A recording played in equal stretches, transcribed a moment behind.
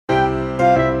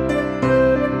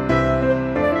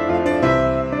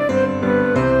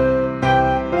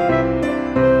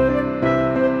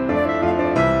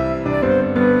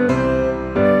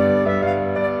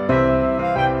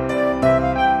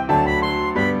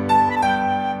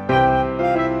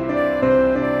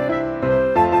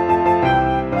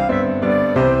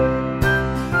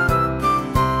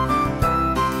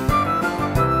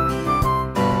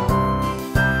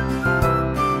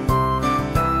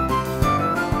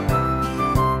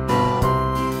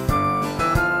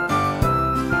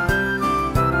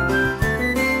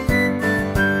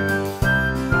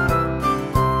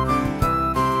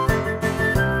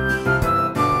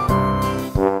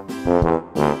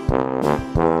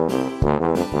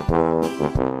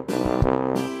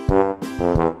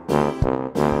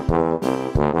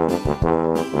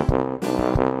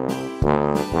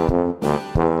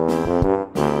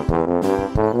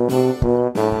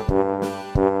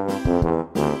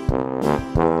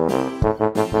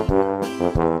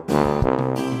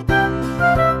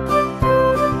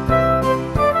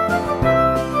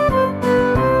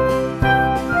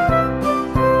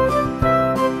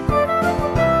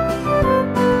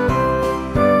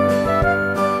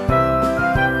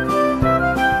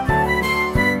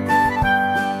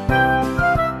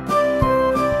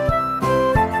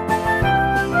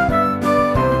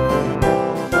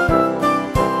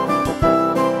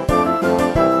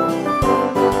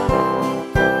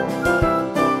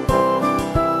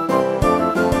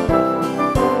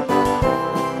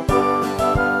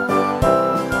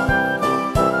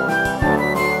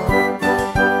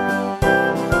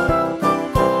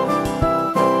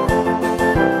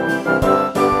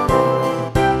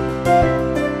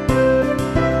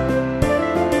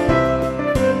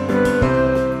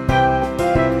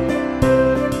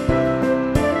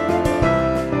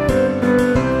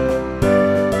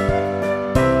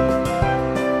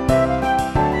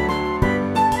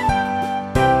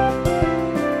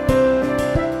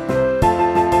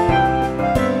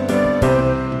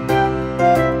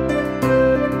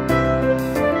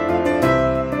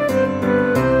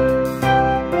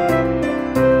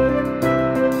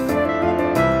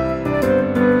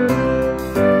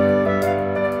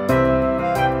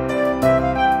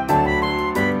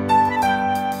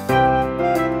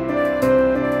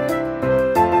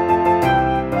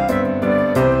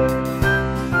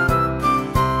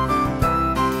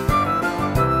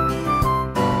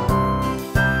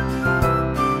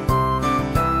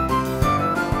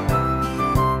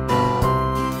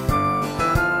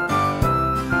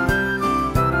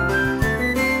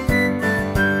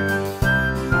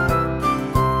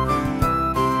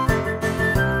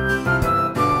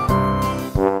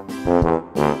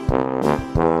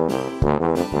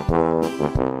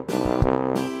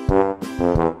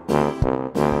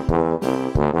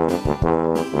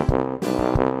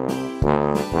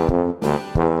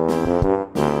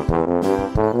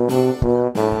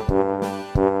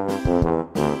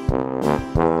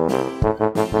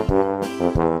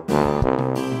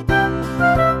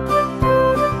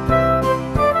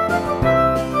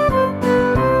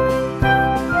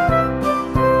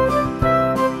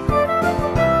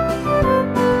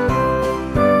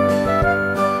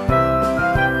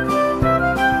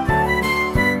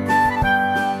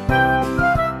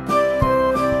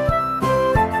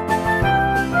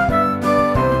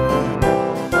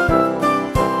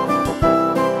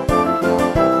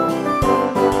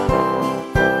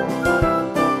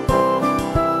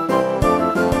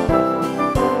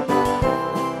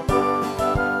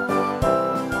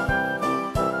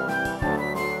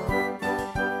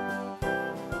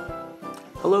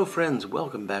Hello friends,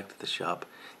 welcome back to the shop.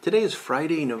 Today is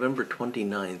Friday, November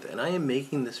 29th, and I am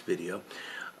making this video,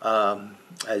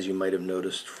 as you might have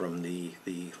noticed from the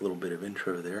little bit of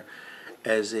intro there,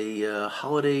 as a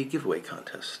holiday giveaway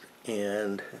contest.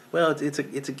 And well, it's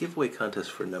a giveaway contest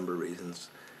for a number of reasons.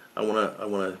 I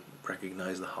wanna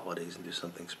recognize the holidays and do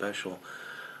something special.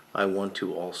 I want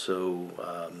to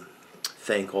also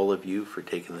thank all of you for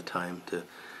taking the time to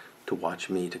watch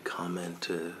me, to comment,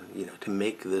 to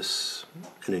make this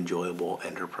an enjoyable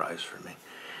enterprise for me.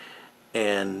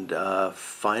 And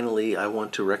finally, I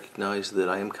want to recognize that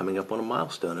I am coming up on a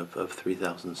milestone of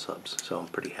 3,000 subs, so I'm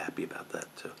pretty happy about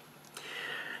that too.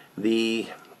 The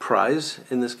prize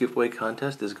in this giveaway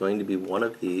contest is going to be one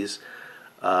of these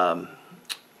acrylic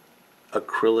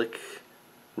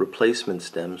replacement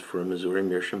stems for a Missouri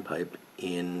meerschaum pipe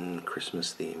in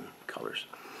Christmas theme colors.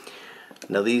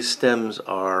 Now these stems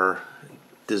are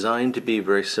designed to be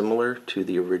very similar to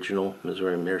the original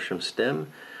Missouri meerschaum stem.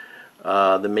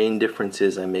 The main difference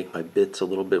is I make my bits a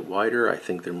little bit wider. I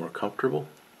think they're more comfortable.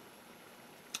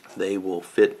 They will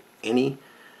fit any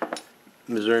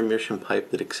Missouri meerschaum pipe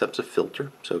that accepts a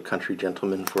filter, so Country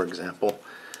Gentleman, for example,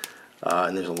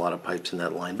 and there's a lot of pipes in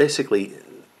that line. Basically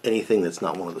anything that's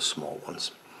not one of the small ones.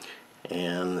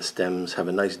 And the stems have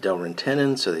a nice Delrin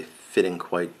tenon, so they fit in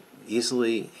quite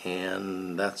easily,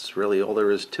 and that's really all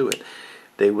there is to it.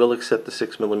 They will accept the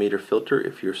 6mm filter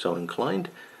if you're so inclined,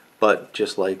 but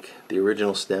just like the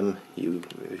original stem,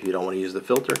 if you don't want to use the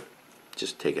filter,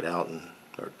 just take it out,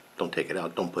 or don't take it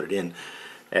out, don't put it in,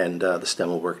 and the stem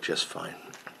will work just fine.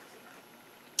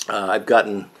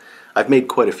 I've made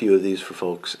quite a few of these for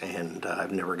folks, and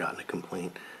I've never gotten a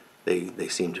complaint. They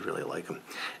seem to really like them,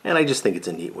 and I just think it's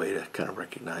a neat way to kind of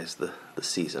recognize the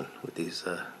season with these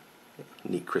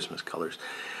neat Christmas colors.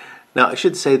 Now I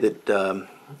should say that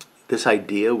this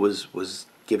idea was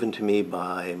given to me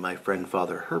by my friend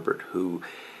Father Herbert, who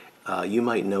you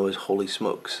might know as Holy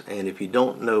Smokes. And if you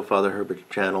don't know Father Herbert's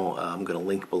channel, I'm going to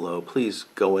link below. Please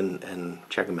go in and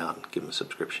check him out and give him a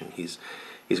subscription. He's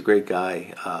a great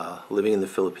guy, living in the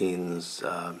Philippines,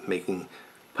 making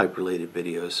pipe-related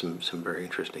videos, some very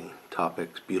interesting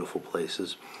topics, beautiful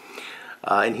places.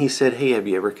 And he said, "Hey, have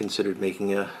you ever considered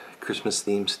making a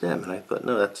Christmas-themed stem?" And I thought,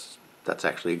 no, that's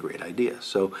actually a great idea.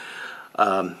 So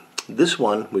this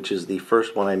one, which is the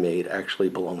first one I made, actually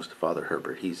belongs to Father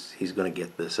Herbert. He's going to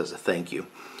get this as a thank you.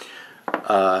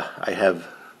 I have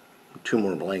two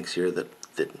more blanks here that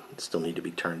still need to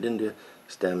be turned into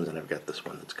stems, and I've got this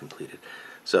one that's completed.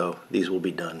 So these will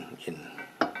be done in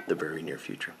the very near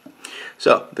future.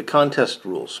 So the contest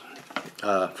rules.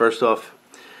 First off,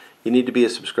 you need to be a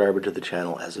subscriber to the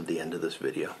channel as of the end of this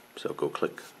video. So go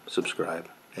click subscribe,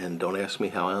 and don't ask me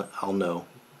how I'll know.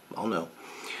 I'll know.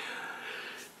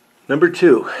 Number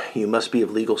two, you must be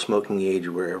of legal smoking age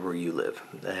wherever you live,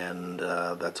 and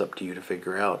that's up to you to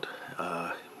figure out.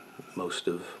 Most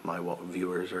of my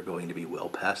viewers are going to be well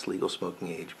past legal smoking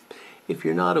age. If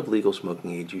you're not of legal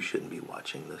smoking age, you shouldn't be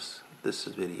watching this. This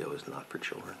video is not for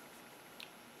children.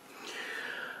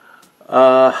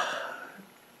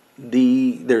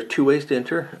 There are two ways to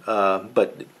enter,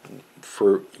 but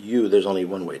for you, there's only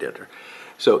one way to enter.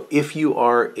 So if you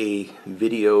are a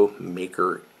video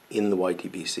maker in the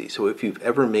YTPC, so if you've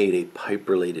ever made a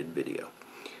pipe-related video,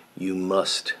 you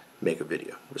must make a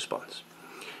video response.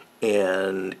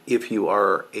 And if you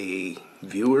are a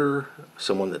viewer,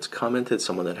 someone that's commented,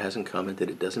 someone that hasn't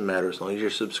commented, it doesn't matter as long as you're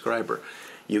a subscriber.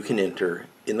 You can enter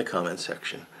in the comment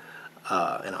section,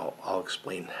 and I'll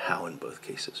explain how in both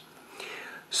cases.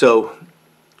 So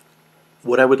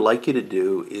what I would like you to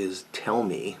do is tell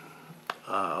me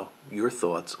your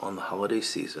thoughts on the holiday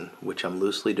season, which I'm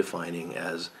loosely defining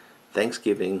as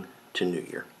Thanksgiving to New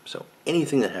Year. So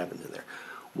anything that happens in there.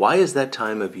 Why is that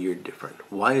time of year different?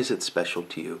 Why is it special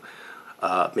to you?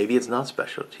 Maybe it's not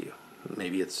special to you.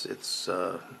 Maybe it's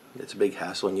a big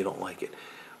hassle and you don't like it.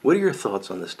 What are your thoughts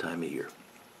on this time of year?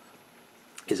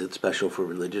 Is it special for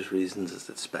religious reasons? Is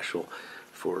it special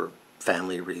for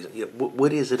family reasons?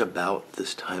 What is it about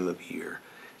this time of year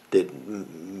that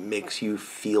makes you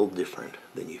feel different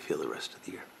than you feel the rest of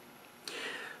the year?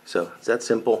 So it's that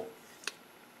simple.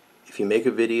 If you make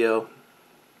a video,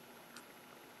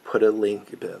 put a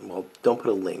link, well, don't put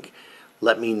a link.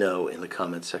 Let me know in the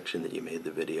comment section that you made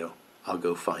the video. I'll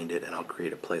go find it and I'll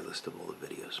create a playlist of all the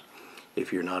videos.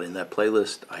 If you're not in that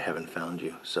playlist, I haven't found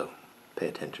you, so pay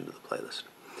attention to the playlist.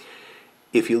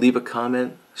 If you leave a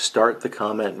comment, start the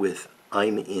comment with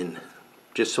 "I'm in,"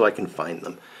 just so I can find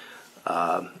them.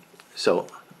 So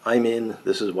I'm in,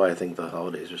 this is why I think the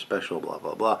holidays are special, blah,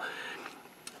 blah, blah.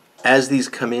 As these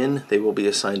come in, they will be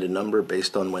assigned a number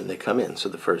based on when they come in. So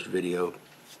the first video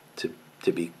to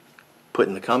be put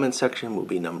in the comment section will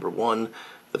be number 1.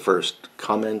 The first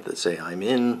comment that say I'm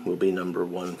in will be number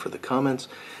 1 for the comments.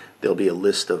 There'll be a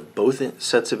list of both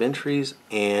sets of entries,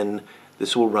 and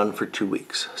this will run for 2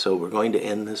 weeks. So we're going to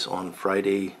end this on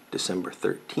Friday, December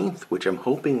 13th, which I'm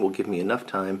hoping will give me enough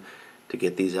time to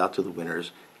get these out to the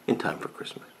winners in time for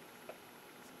Christmas.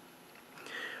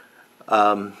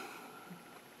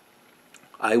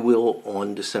 I will,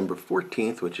 on December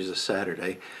 14th, which is a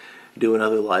Saturday, do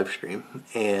another live stream,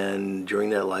 and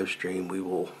during that live stream we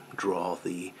will draw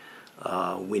the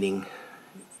winning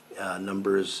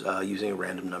numbers using a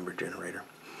random number generator.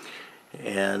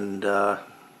 And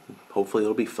hopefully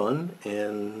it'll be fun,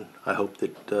 and I hope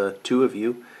that 2 of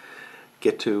you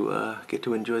get to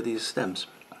enjoy these stems.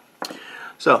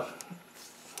 So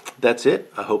that's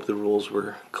it. I hope the rules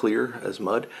were clear as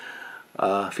mud.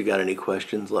 If you got any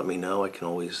questions, let me know. I can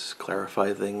always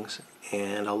clarify things,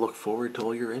 and I'll look forward to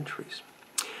all your entries.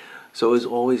 So as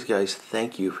always, guys,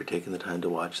 thank you for taking the time to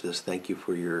watch this. Thank you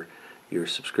for your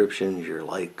subscriptions, your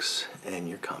likes, and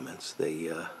your comments.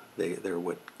 They're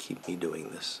what keep me doing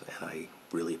this, and I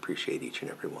really appreciate each and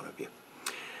every one of you.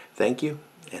 Thank you,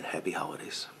 and happy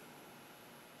holidays.